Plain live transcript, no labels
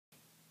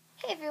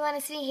everyone,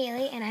 it's me,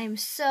 Haley, and I'm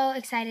so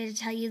excited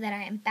to tell you that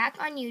I am back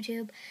on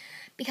YouTube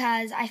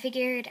because I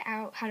figured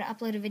out how to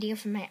upload a video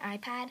from my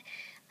iPad.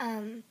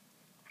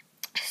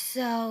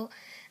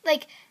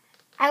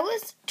 I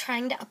was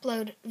trying to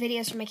upload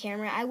videos from my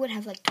camera. I would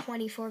have like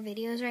 24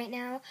 videos right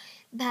now,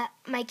 but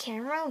my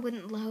camera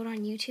wouldn't load on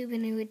YouTube,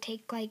 and it would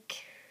take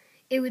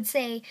it would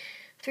say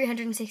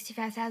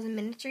 365,000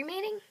 minutes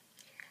remaining.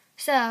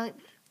 So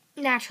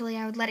naturally,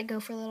 I would let it go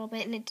for a little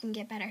bit, and it didn't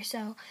get better.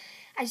 So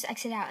I just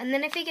exited out, and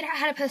then I figured out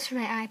how to post from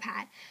my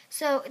iPad.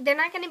 So they're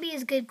not going to be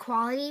as good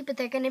quality, but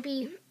they're going to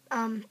be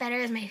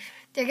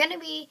They're going to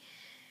be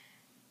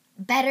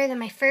better than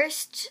my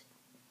first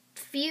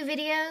few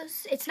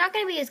videos. It's not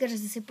going to be as good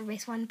as the super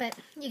base one, but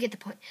you get the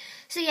point.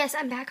 So yes,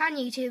 I'm back on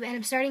YouTube, and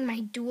I'm starting my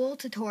dual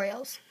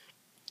tutorials.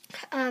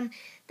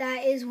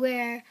 That is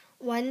where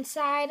one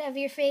side of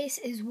your face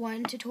is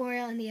one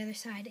tutorial, and the other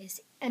side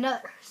is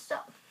another. So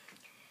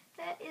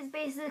that is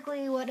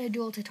basically what a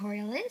dual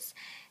tutorial is,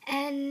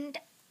 and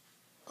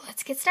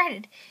let's get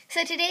started.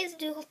 So today's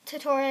dual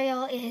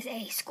tutorial is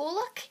a school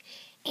look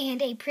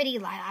and a pretty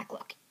lilac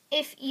look.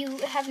 If you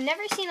have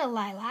never seen a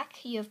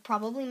lilac, you have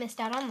probably missed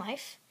out on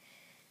life.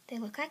 They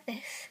look like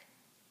this,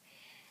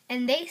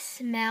 and they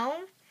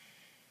smell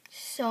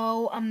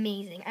so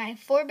amazing. I have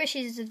 4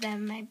 bushes of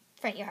them in my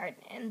front yard,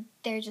 and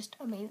they're just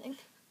amazing.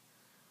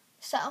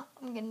 So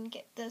I'm going to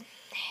get the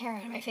hair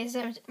out of my face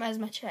as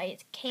much as I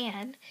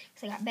can,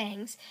 because I got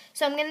bangs.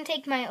 So I'm going to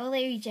take my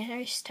Olay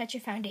Regenerous Touch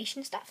of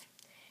Foundation stuff.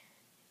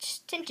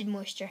 Just tinted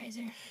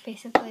moisturizer,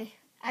 basically.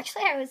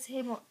 Actually, I would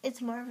say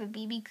it's more of a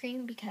BB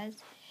cream because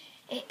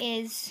it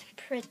is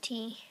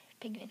pretty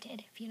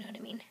pigmented, if you know what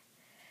I mean.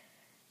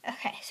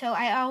 Okay, so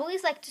I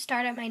always like to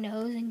start at my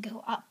nose and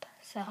go up.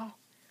 So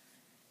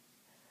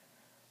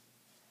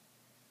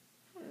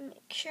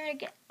make sure to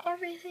get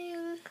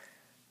everything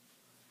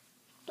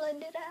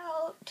blended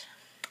out.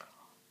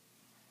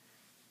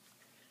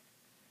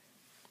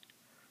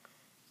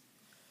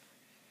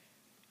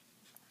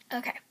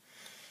 Okay,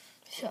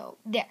 so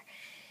there.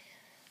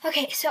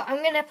 Okay, so I'm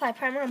going to apply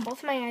primer on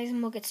both my eyes,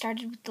 and we'll get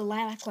started with the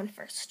lilac one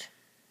first.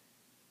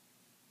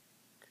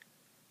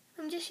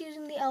 I'm just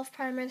using the e.l.f.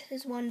 primer. This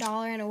is $1,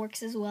 and it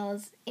works as well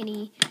as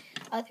any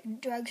other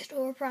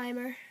drugstore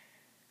primer.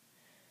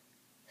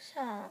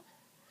 So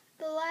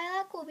the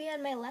lilac will be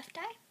on my left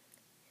eye.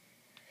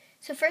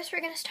 So first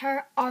we're going to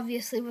start,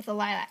 obviously, with a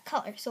lilac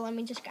color. So let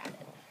me just grab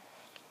it.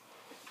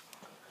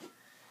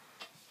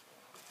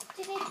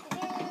 Okay.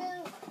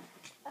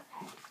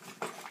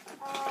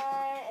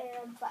 I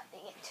am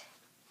finding it.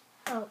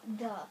 Oh,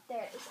 duh.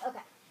 There it is.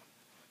 Okay.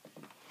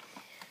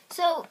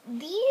 So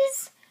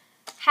these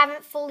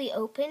haven't fully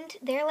opened.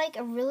 They're like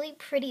a really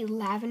pretty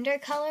lavender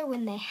color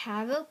when they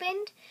have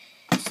opened.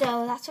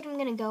 So that's what I'm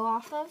going to go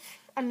off of.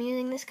 I'm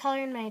using this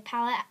color in my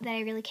palette that I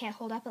really can't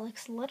hold up. It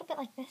looks a little bit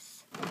like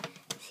this.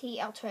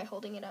 See, I'll try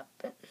holding it up,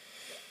 but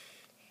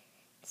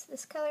it's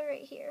this color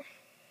right here.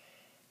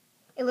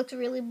 It looks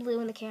really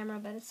blue in the camera,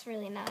 but it's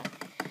really not.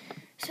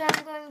 So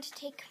I'm going to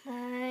take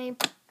my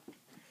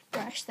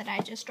brush that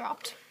I just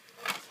dropped.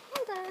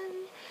 Hold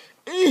on.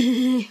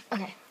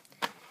 Okay.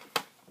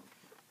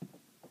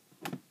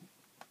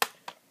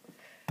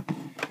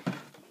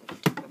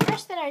 The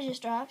brush that I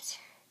just dropped,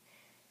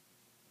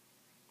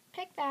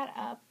 pick that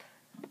up,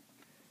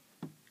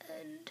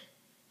 and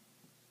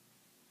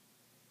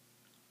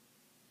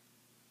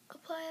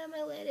apply it on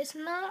my lid. It's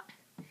not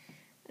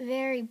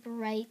very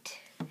bright,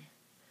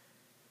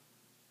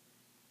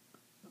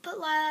 but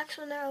lilacs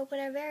when they're open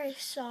are very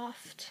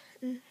soft,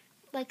 and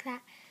like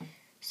that.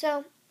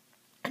 So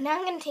now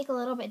I'm going to take a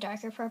little bit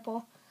darker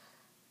purple,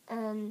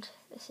 and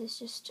this is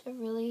just a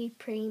really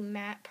pretty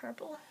matte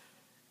purple.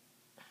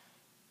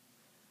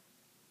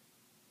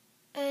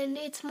 And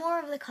it's more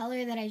of the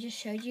color that I just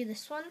showed you,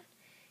 this one.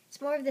 It's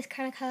more of this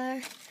kind of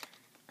color.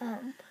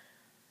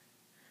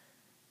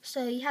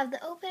 So you have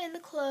the open and the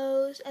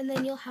close, and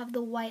then you'll have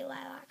the white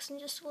lilacs in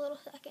just a little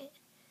second.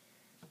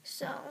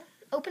 So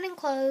open and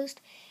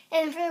closed.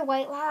 And for the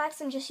white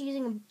lilacs, I'm just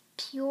using a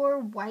pure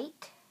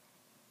white.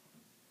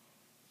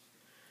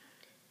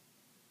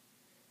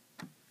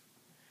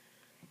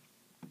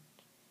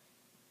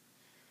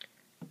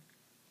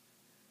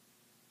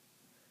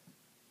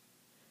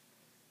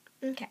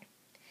 Okay.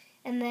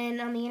 And then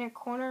on the inner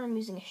corner, I'm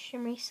using a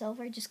shimmery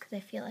silver just because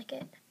I feel like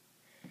it.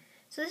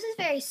 So this is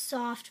very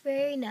soft,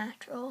 very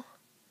natural.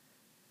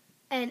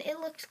 And it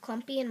looks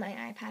clumpy in my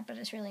iPad, but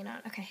it's really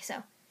not. Okay,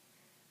 so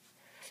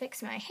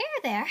fix my hair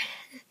there.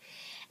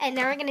 And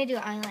now we're going to do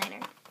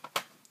eyeliner.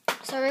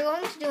 So we're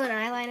going to do an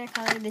eyeliner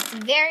color that's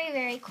very,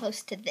 very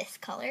close to this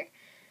color,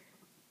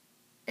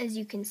 as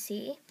you can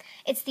see.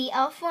 It's the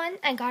e.l.f. one.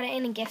 I got it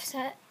in a gift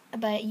set,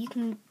 but you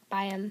can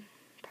buy them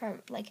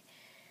like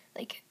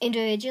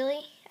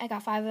individually. I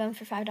got 5 of them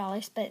for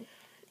 $5, but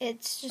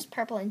it's just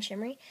purple and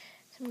shimmery.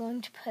 So I'm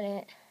going to put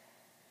it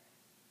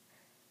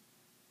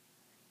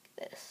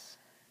like this,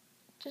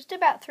 just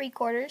about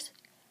 3/4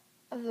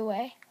 of the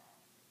way.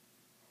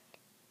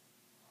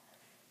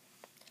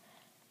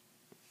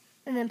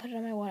 And then put it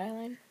on my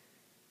waterline.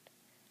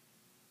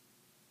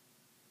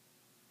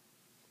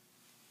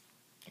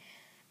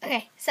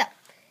 Okay, so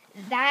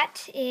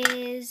that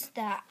is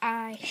the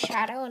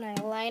eyeshadow and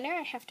eyeliner.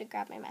 I have to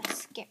grab my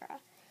mascara.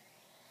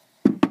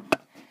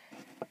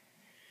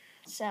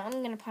 So I'm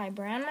going to apply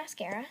brown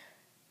mascara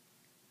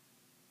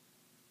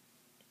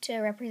to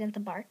represent the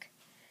bark.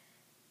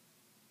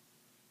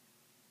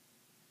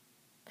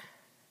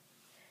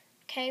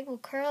 Okay, we'll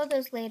curl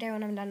those later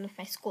when I'm done with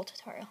my school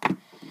tutorial.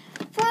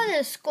 For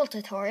the school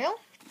tutorial,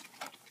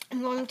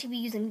 I'm going to be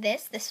using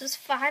this. This was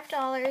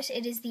 $5.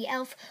 It is the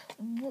e.l.f.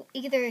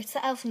 Either it's the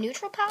e.l.f.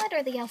 neutral palette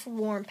or the e.l.f.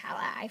 warm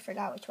palette. I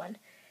forgot which one.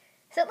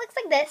 So it looks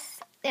like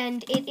this,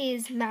 and it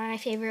is my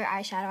favorite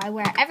eyeshadow. I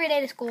wear it every day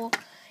to school.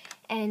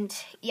 And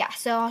yeah,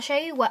 so I'll show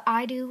you what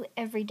I do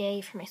every day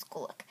for my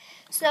school look.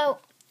 So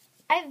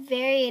I've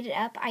varied it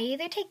up. I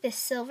either take this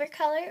silver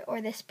color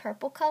or this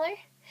purple color.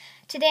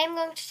 Today I'm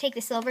going to take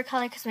the silver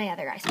color because my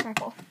other eye's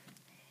purple.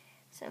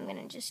 So I'm going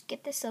to just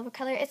get this silver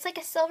color. It's like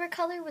a silver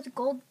color with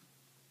gold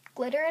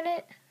glitter in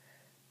it.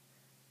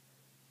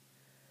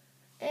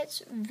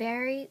 It's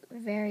very,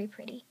 very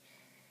pretty.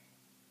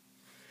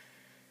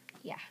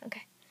 Yeah,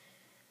 okay.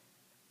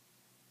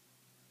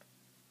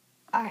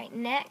 Alright,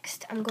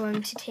 next I'm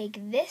going to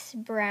take this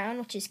brown,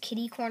 which is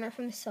kitty corner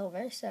from the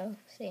silver, so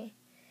see.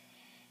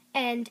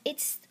 And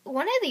it's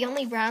one of the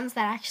only browns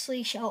that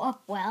actually show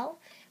up well,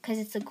 because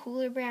it's a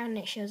cooler brown and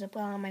it shows up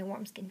well on my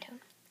warm skin tone.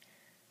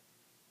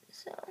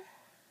 So,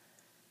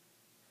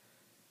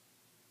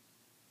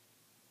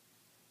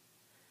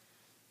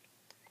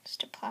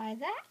 just apply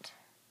that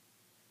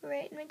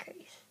right in my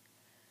crease.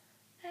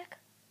 Back.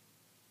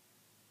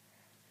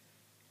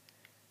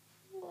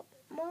 A little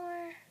bit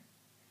more.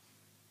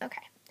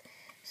 Okay,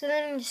 so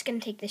then I'm just going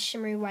to take this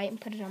shimmery white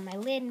and put it on my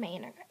lid,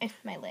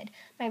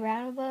 my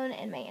brow bone,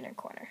 and my inner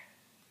corner.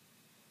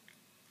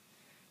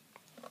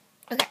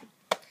 Okay,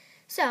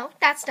 so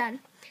that's done.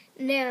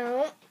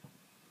 Now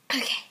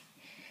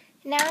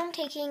I'm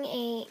taking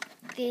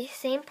the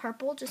same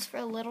purple just for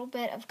a little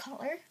bit of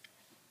color.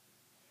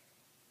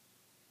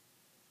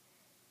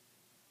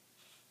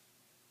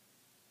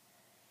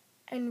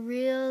 And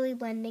really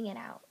blending it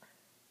out.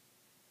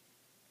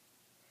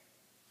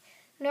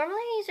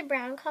 Normally I use a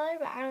brown color,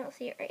 but I don't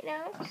see it right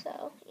now,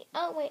 so...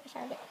 Oh, wait, I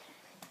found it.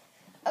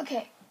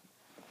 Okay.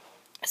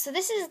 So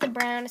this is the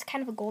brown. It's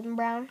kind of a golden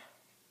brown.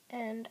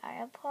 And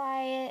I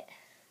apply it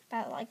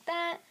about like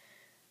that.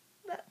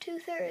 About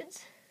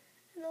 2/3.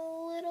 And a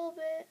little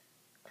bit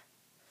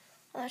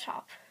on the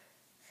top.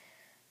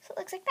 So it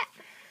looks like that.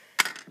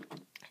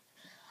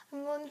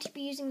 I'm going to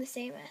be using the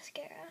same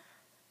mascara.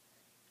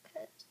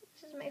 Because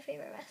this is my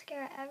favorite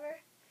mascara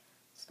ever.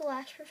 It's the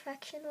Lash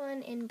Perfection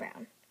one in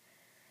brown.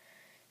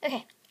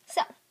 Okay,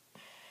 so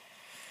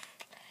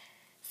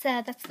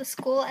that's the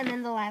school and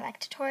then the lilac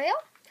tutorial.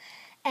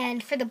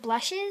 And for the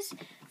blushes,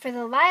 for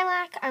the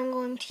lilac, I'm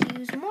going to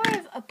use more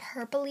of a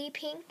purpley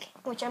pink,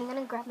 which I'm going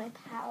to grab my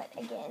palette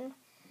again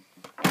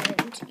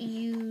and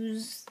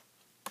use,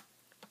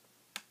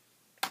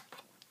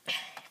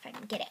 if I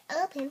can get it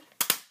open.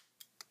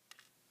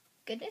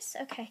 Goodness,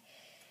 okay.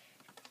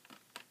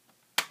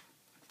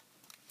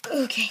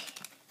 Okay.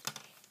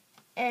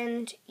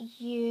 And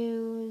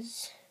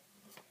use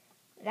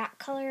that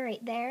color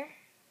right there,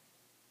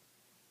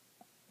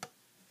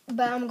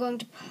 but I'm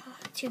going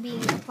to be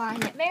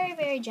applying it very,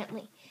 very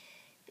gently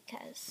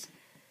because,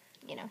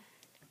 you know,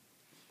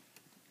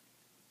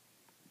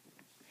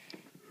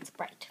 it's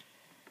bright.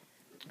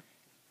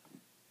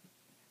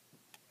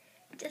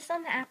 Just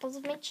on the apples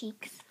of my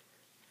cheeks.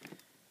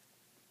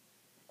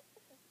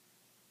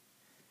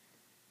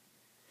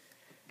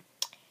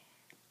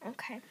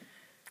 Okay.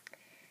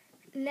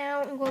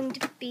 Now I'm going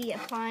to be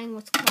applying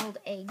what's called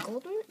a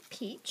golden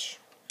peach.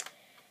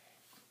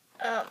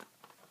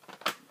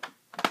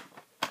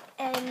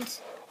 And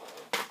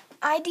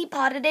I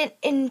depotted it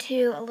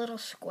into a little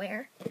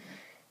square. It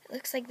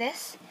looks like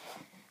this.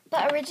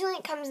 But originally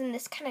it comes in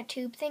this kind of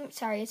tube thing.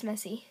 Sorry, it's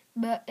messy.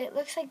 But it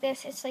looks like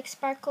this. It's like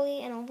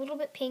sparkly and a little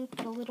bit pink,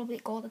 but a little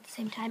bit gold at the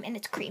same time. And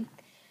it's cream.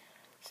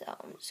 So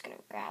I'm just going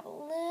to grab a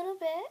little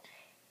bit.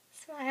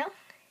 Smile.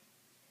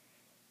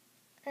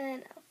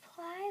 And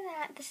apply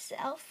that. This is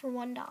e.l.f. for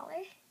 $1.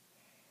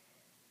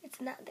 It's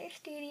not their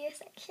studio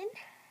section.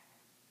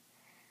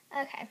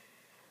 Okay,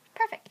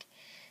 perfect.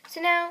 So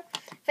now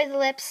for the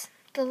lips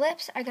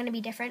are going to be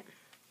different,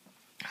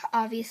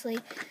 obviously.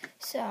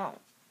 So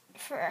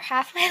for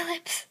half my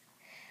lips,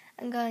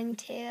 I'm going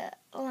to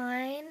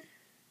line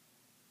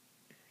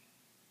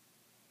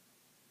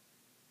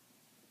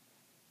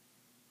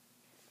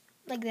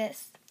like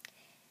this.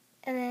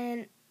 And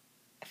then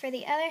for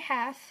the other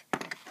half,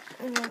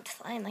 I'm going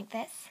to line like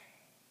this.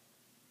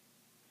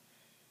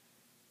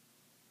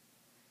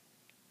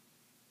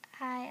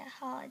 I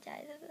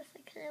apologize if this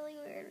looks really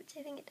weird, which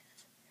I think it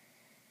does.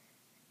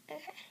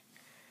 Okay.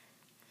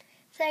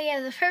 So you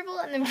have the purple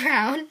and the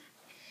brown.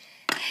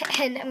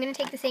 And I'm going to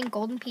take the same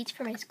golden peach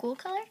for my school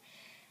color.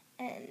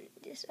 And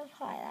just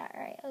apply that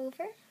right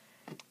over.